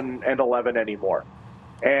 2011 anymore.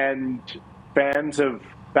 And fans have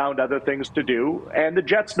found other things to do. And the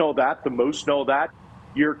Jets know that. The Moose know that.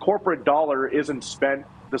 Your corporate dollar isn't spent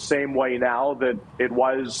the same way now that it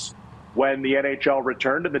was when the NHL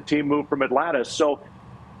returned and the team moved from Atlanta. So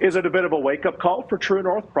is it a bit of a wake-up call for True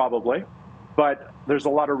North? Probably. But there's a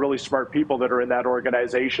lot of really smart people that are in that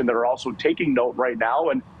organization that are also taking note right now.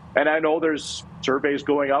 And I know there's surveys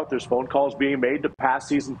going out, there's phone calls being made to past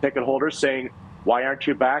season ticket holders saying, why aren't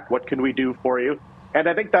you back? What can we do for you? And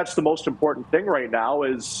I think that's the most important thing right now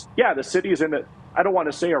is, yeah, the city's in I don't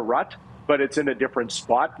want to say a rut, but it's in a different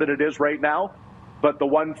spot than it is right now. But the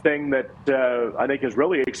one thing that I think is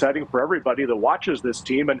really exciting for everybody that watches this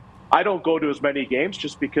team, and I don't go to as many games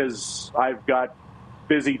just because I've got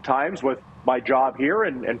busy times with my job here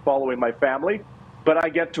and following my family, but I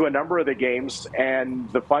get to a number of the games,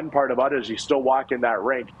 and the fun part about it is you still walk in that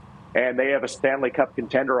rink, and they have a Stanley Cup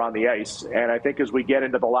contender on the ice. And I think as we get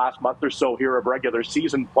into the last month or so here of regular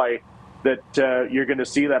season play, that you're going to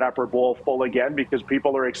see that upper bowl full again because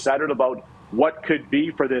people are excited about what could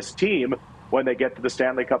be for this team when they get to the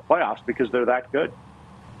Stanley Cup playoffs because they're that good.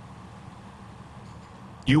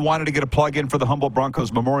 You wanted to get a plug in for the Humboldt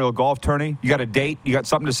Broncos Memorial Golf Tourney. You got a date? You got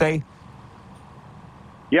something to say?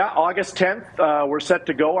 Yeah, August 10th, we're set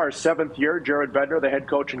to go. Our 7th year. Jared Bednar, the head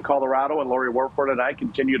coach in Colorado, and Laurie Warford and I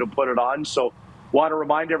continue to put it on. So want to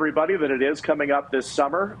remind everybody that it is coming up this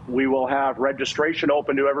summer. We will have registration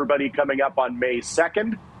open to everybody coming up on May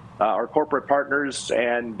 2nd. Our corporate partners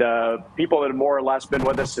and people that have more or less been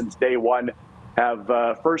with us since day one have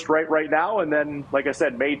first right now. And then, like I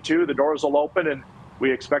said, May 2, the doors will open, and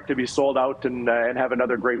we expect to be sold out and have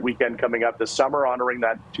another great weekend coming up this summer honoring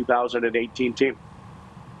that 2018 team.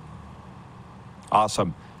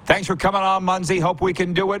 Awesome. Thanks for coming on, Munzy. Hope we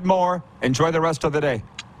can do it more. Enjoy the rest of the day.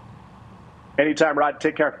 Anytime, Rod.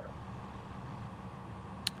 Take care.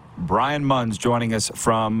 Brian Munz joining us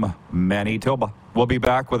from Manitoba. We'll be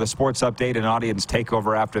back with a sports update and audience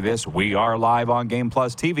takeover after this. We are live on Game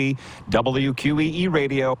Plus TV, WQEE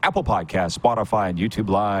Radio, Apple Podcasts, Spotify, and YouTube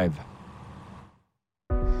Live.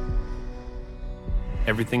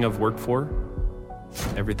 Everything I've worked for,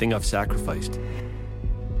 everything I've sacrificed,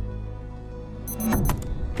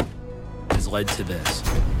 has led to this.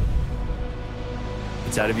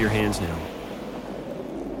 It's out of your hands now.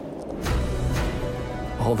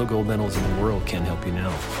 All the gold medals in the world can't help you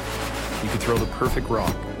now. You could throw the perfect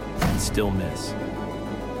rock and still miss,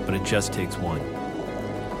 but it just takes one.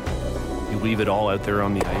 You leave it all out there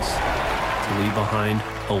on the ice to leave behind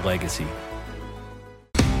a legacy.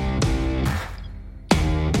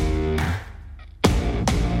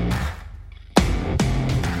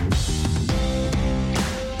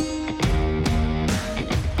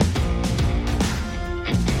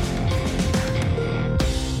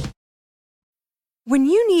 When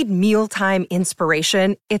you need mealtime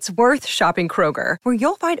inspiration, it's worth shopping Kroger, where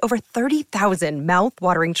you'll find over 30,000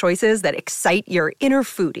 mouth-watering choices that excite your inner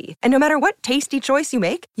foodie. And no matter what tasty choice you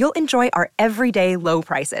make, you'll enjoy our everyday low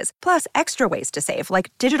prices, plus extra ways to save,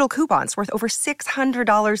 like digital coupons worth over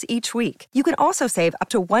 $600 each week. You can also save up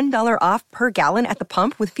to $1 off per gallon at the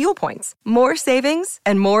pump with fuel points. More savings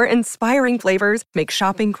and more inspiring flavors make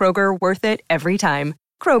shopping Kroger worth it every time.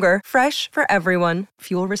 Kroger, fresh for everyone.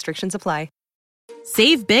 Fuel restrictions apply.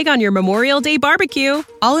 Save big on your Memorial Day barbecue,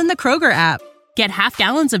 all in the Kroger app. Get half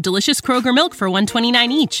gallons of delicious Kroger milk for $1.29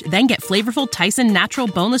 each. Then get flavorful Tyson natural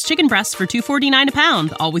boneless chicken breasts for $2.49 a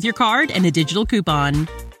pound, all with your card and a digital coupon.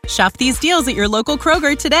 Shop these deals at your local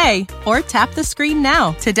Kroger today, or tap the screen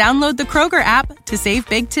now to download the Kroger app to save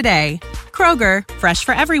big today. Kroger, fresh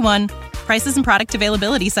for everyone. Prices and product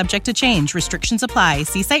availability subject to change. Restrictions apply.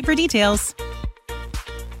 See site for details.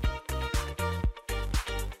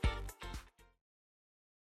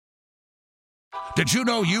 Did you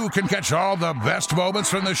know you can catch all the best moments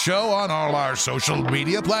from the show on all our social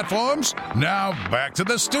media platforms? Now, back to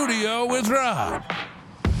the studio with Rod.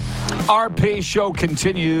 RP show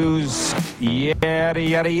continues. Yada,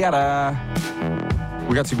 yada, yada.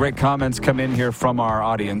 We got some great comments come in here from our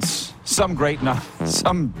audience. Some great,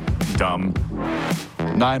 some dumb.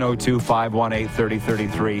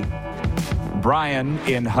 902-518-3033. Brian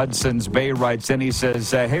in Hudson's Bay writes in. He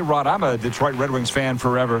says, hey, Rod, I'm a Detroit Red Wings fan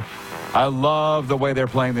forever. I love the way they're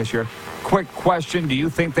playing this year. Quick question, do you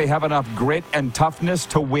think they have enough grit and toughness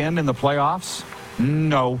to win in the playoffs?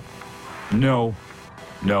 No.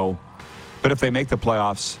 But if they make the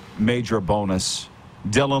playoffs, major bonus.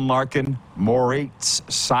 Dylan Larkin, Moritz,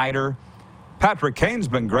 Seider. Patrick Kane's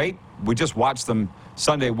been great. We just watched them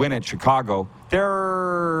Sunday win at Chicago.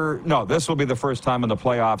 This will be the first time in the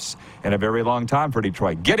playoffs in a very long time for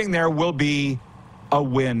Detroit. Getting there will be a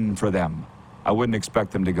win for them. I wouldn't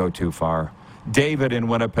expect them to go too far. David in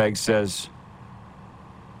Winnipeg says,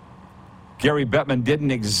 Gary Bettman didn't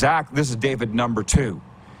this is David number 2.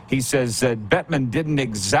 He says that Bettman didn't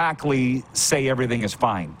exactly say everything is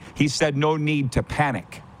fine. He said no need to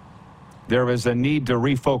panic. There is a need to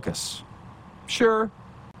refocus. Sure.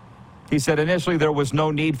 He said initially there was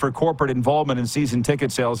no need for corporate involvement in season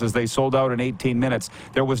ticket sales as they sold out in 18 minutes.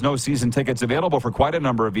 There was no season tickets available for quite a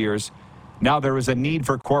number of years. Now there is a need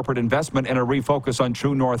for corporate investment and a refocus on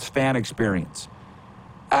True North's fan experience.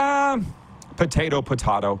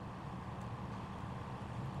 Potato.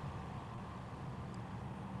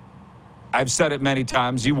 I've said it many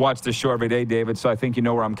times. You watch the show every day, David, so I think you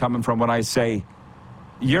know where I'm coming from when I say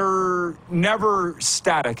you're never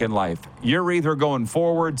static in life. You're either going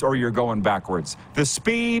forwards or you're going backwards. The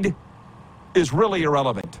speed is really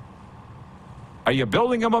irrelevant. Are you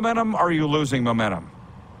building a momentum or are you losing momentum?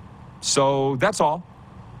 So that's all.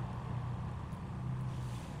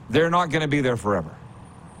 They're not going to be there forever.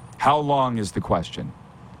 How long is the question?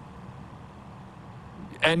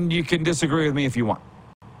 And you can disagree with me if you want.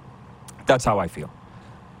 That's how I feel.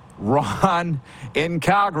 Ron in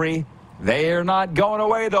Calgary, they're not going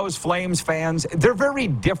away, those Flames fans. They're very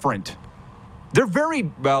different.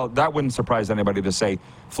 Well, that wouldn't surprise anybody to say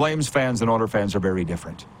Flames fans and Oilers fans are very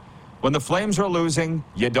different. When the Flames are losing,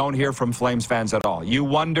 you don't hear from Flames fans at all. You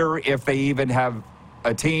wonder if they even have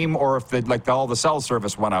a team or if all the cell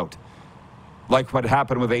service went out. Like what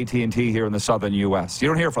happened with AT&T here in the southern U.S. You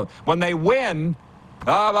don't hear from them. When they win,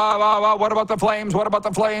 what about the Flames? What about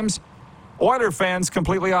the Flames? Oilers fans,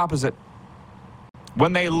 completely opposite.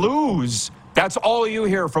 When they lose, that's all you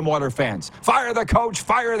hear from Oilers fans. Fire the coach,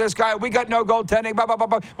 fire this guy, we got no goaltending, blah, blah, blah,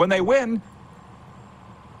 blah. When they win,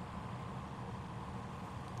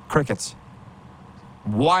 crickets.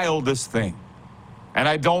 Wildest thing. And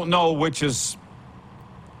I don't know which is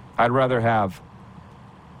I'd rather have.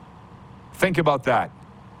 Think about that.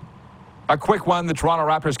 A quick one, the Toronto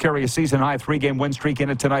Raptors carry a season-high 3-game win streak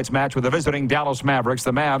into tonight's match with the visiting Dallas Mavericks.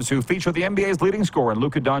 The Mavs, who feature the NBA's leading scorer,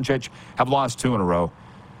 Luka Doncic, have lost 2 in a row.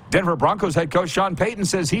 Denver Broncos head coach Sean Payton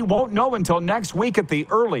says he won't know until next week at the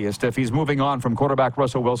earliest if he's moving on from quarterback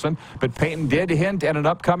Russell Wilson. But Payton did hint at an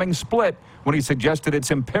upcoming split when he suggested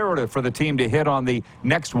it's imperative for the team to hit on the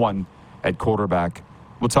next one at quarterback.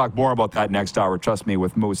 We'll talk more about that next hour. Trust me,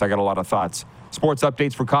 with Moose, I got a lot of thoughts. Sports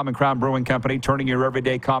updates for Common Crown Brewing Company, turning your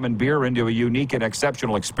everyday common beer into a unique and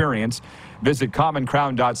exceptional experience. Visit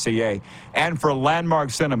commoncrown.ca. And for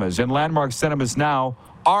Landmark Cinemas. In Landmark Cinemas now,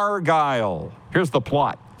 Argyle. Here's the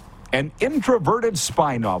plot. An introverted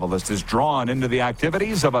spy novelist is drawn into the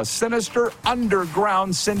activities of a sinister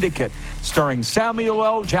underground syndicate, starring Samuel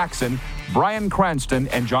L. Jackson, Bryan Cranston,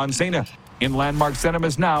 and John Cena. In Landmark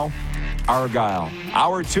Cinemas now, Argyle.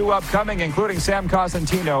 Hour 2 upcoming, including Sam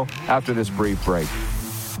Cosentino, after this brief break.